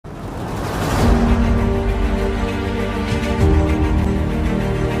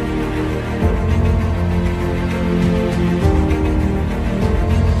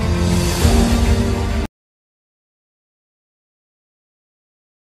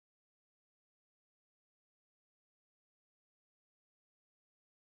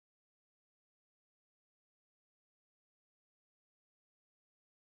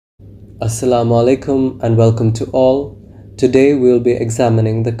Assalamu alaikum and welcome to all. Today we will be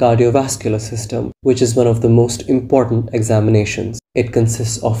examining the cardiovascular system, which is one of the most important examinations. It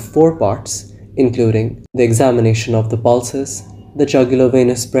consists of 4 parts, including the examination of the pulses, the jugular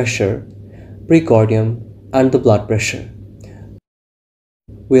venous pressure, precordium, and the blood pressure.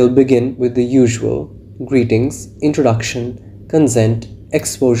 We'll begin with the usual greetings, introduction, consent,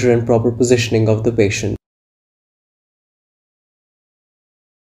 exposure, and proper positioning of the patient.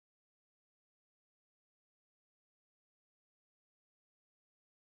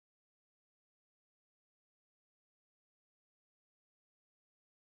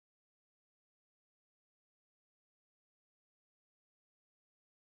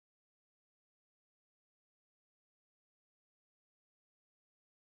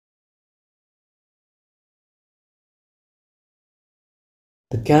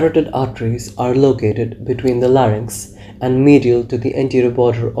 The carotid arteries are located between the larynx and medial to the anterior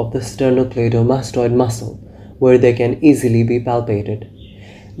border of the sternocleidomastoid muscle, where they can easily be palpated.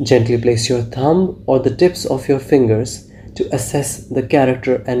 Gently place your thumb or the tips of your fingers to assess the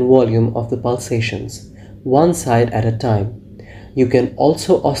character and volume of the pulsations, one side at a time. You can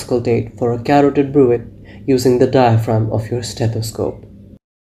also auscultate for a carotid bruit using the diaphragm of your stethoscope.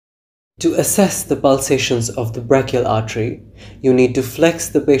 To assess the pulsations of the brachial artery, you need to flex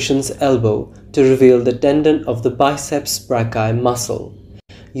the patient's elbow to reveal the tendon of the biceps brachii muscle.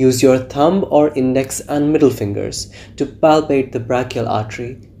 Use your thumb or index and middle fingers to palpate the brachial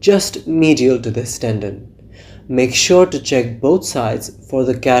artery just medial to this tendon. Make sure to check both sides for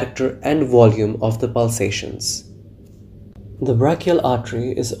the character and volume of the pulsations. The brachial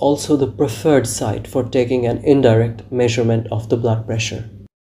artery is also the preferred site for taking an indirect measurement of the blood pressure.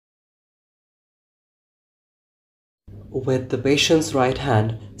 With the patient's right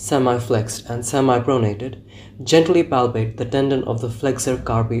hand semi-flexed and semi-pronated, gently palpate the tendon of the flexor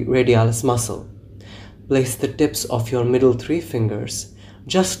carpi radialis muscle. Place the tips of your middle 3 fingers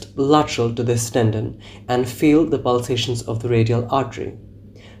just lateral to this tendon and feel the pulsations of the radial artery.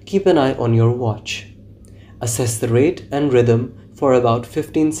 Keep an eye on your watch. Assess the rate and rhythm for about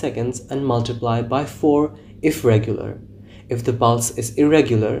 15 seconds and multiply by 4 if regular. If the pulse is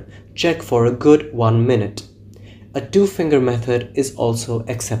irregular, check for a good 1 minute. A 2-finger method is also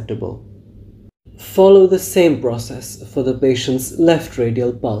acceptable. Follow the same process for the patient's left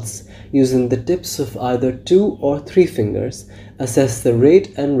radial pulse. Using the tips of either 2 or 3 fingers, assess the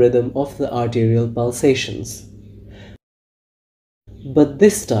rate and rhythm of the arterial pulsations. But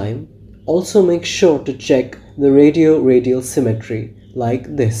this time, also make sure to check the radio-radial symmetry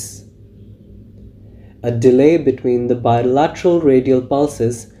like this. A delay between the bilateral radial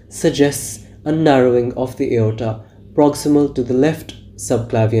pulses suggests a narrowing of the aorta proximal to the left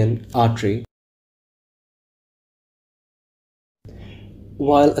subclavian artery.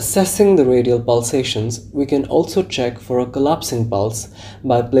 While assessing the radial pulsations, we can also check for a collapsing pulse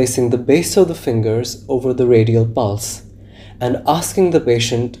by placing the base of the fingers over the radial pulse and asking the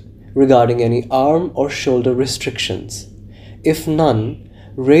patient regarding any arm or shoulder restrictions. If none,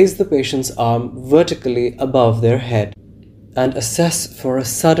 raise the patient's arm vertically above their head and assess for a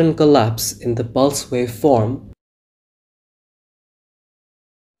sudden collapse in the pulse wave form.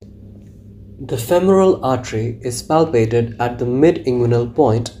 The femoral artery is palpated at the mid-inguinal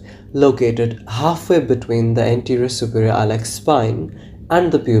point located halfway between the anterior superior iliac spine and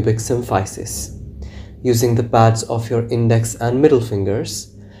the pubic symphysis. Using the pads of your index and middle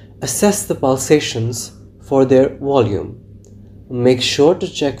fingers, assess the pulsations for their volume. Make sure to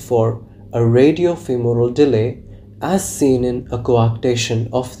check for a radiofemoral delay as seen in a coarctation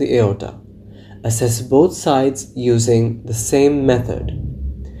of the aorta. Assess both sides using the same method.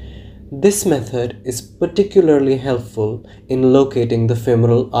 This method is particularly helpful in locating the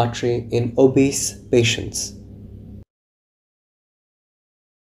femoral artery in obese patients.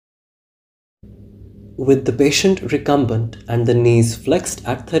 With the patient recumbent and the knees flexed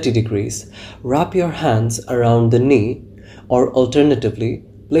at 30 degrees, wrap your hands around the knee or alternatively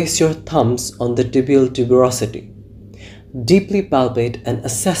place your thumbs on the tibial tuberosity. Deeply palpate and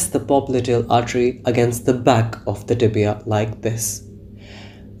assess the popliteal artery against the back of the tibia like this.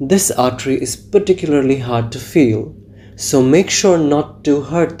 This artery is particularly hard to feel, so make sure not to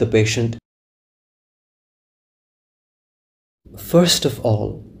hurt the patient. First of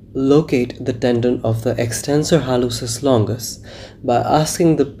all, locate the tendon of the extensor hallucis longus by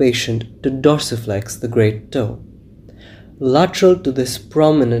asking the patient to dorsiflex the great toe. Lateral to this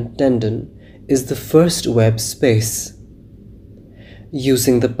prominent tendon is the first web space.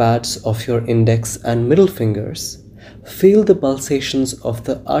 Using the pads of your index and middle fingers, feel the pulsations of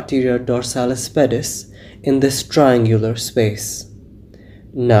the arteria dorsalis pedis in this triangular space.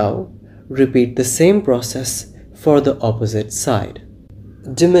 Now, Repeat the same process for the opposite side.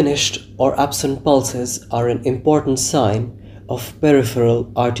 Diminished or absent pulses are an important sign of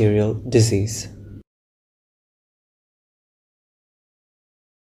peripheral arterial disease.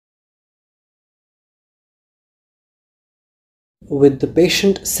 With the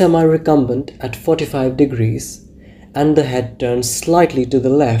patient semi-recumbent at 45 degrees and the head turned slightly to the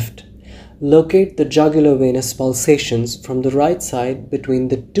left, locate the jugular venous pulsations from the right side between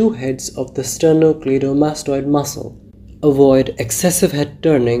the two heads of the sternocleidomastoid muscle. Avoid excessive head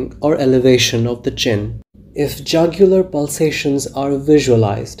turning or elevation of the chin. If jugular pulsations are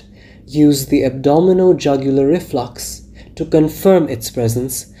visualized, use the abdomino-jugular reflux to confirm its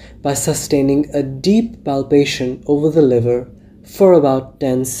presence by sustaining a deep palpation over the liver for about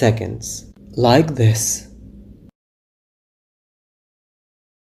 10 seconds, like this.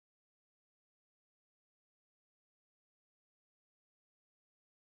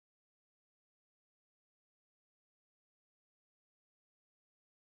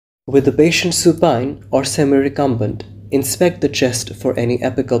 With the patient supine or semi-recumbent, inspect the chest for any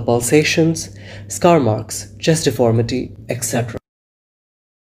apical pulsations, scar marks, chest deformity, etc.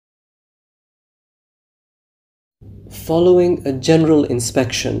 Following a general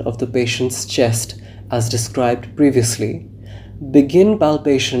inspection of the patient's chest as described previously, begin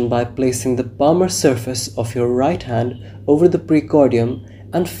palpation by placing the palmar surface of your right hand over the precordium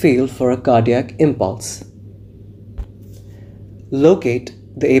and feel for a cardiac impulse. Locate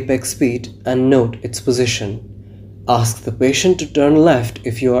the apex beat and note its position. Ask the patient to turn left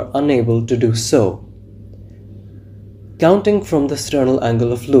if you are unable to do so. Counting from the sternal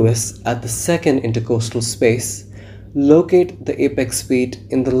angle of Lewis at the second intercostal space, locate the apex beat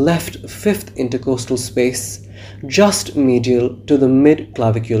in the left fifth intercostal space just medial to the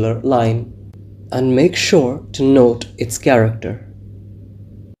mid-clavicular line, and make sure to note its character.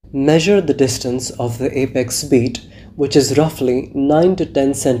 Measure the distance of the apex beat, which is roughly 9 to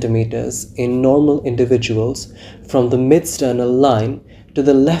 10 centimeters in normal individuals, from the mid-sternal line to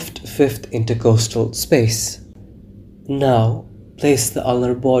the left fifth intercostal space. Now, place the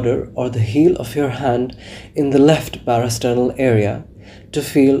ulnar border or the heel of your hand in the left parasternal area to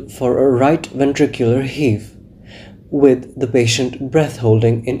feel for a right ventricular heave, with the patient breath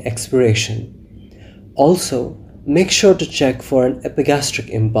holding in expiration. Also, make sure to check for an epigastric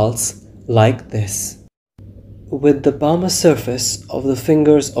impulse like this. With the palmar surface of the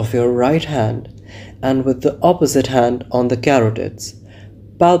fingers of your right hand and with the opposite hand on the carotids,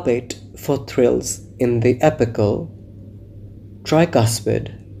 palpate for thrills in the apical,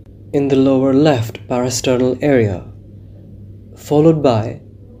 tricuspid, in the lower left parasternal area, followed by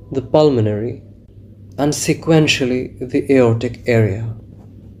the pulmonary and sequentially the aortic area.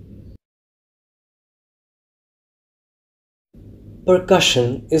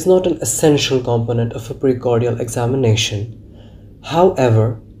 Percussion is not an essential component of a precordial examination.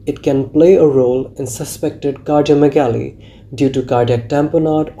 However, it can play a role in suspected cardiomegaly due to cardiac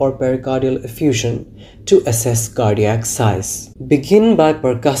tamponade or pericardial effusion to assess cardiac size. Begin by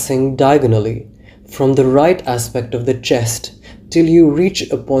percussing diagonally from the right aspect of the chest till you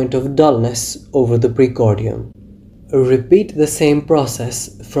reach a point of dullness over the precordium. Repeat the same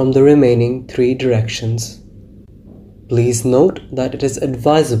process from the remaining 3 directions. Please note that it is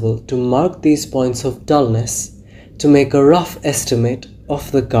advisable to mark these points of dullness to make a rough estimate of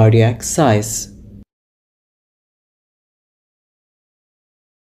the cardiac size.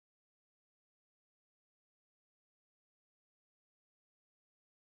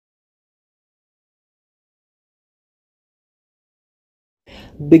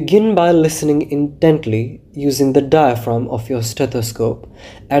 Begin by listening intently using the diaphragm of your stethoscope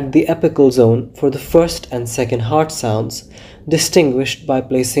at the apical zone for the first and second heart sounds, distinguished by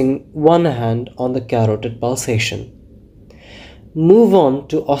placing one hand on the carotid pulsation. Move on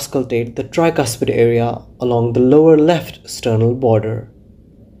to auscultate the tricuspid area along the lower left sternal border,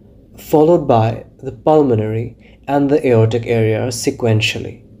 followed by the pulmonary and the aortic area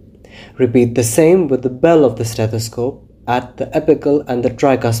sequentially. Repeat the same with the bell of the stethoscope at the apical and the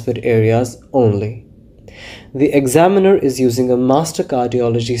tricuspid areas only. The examiner is using a master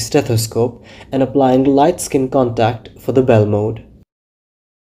cardiology stethoscope and applying light skin contact for the bell mode.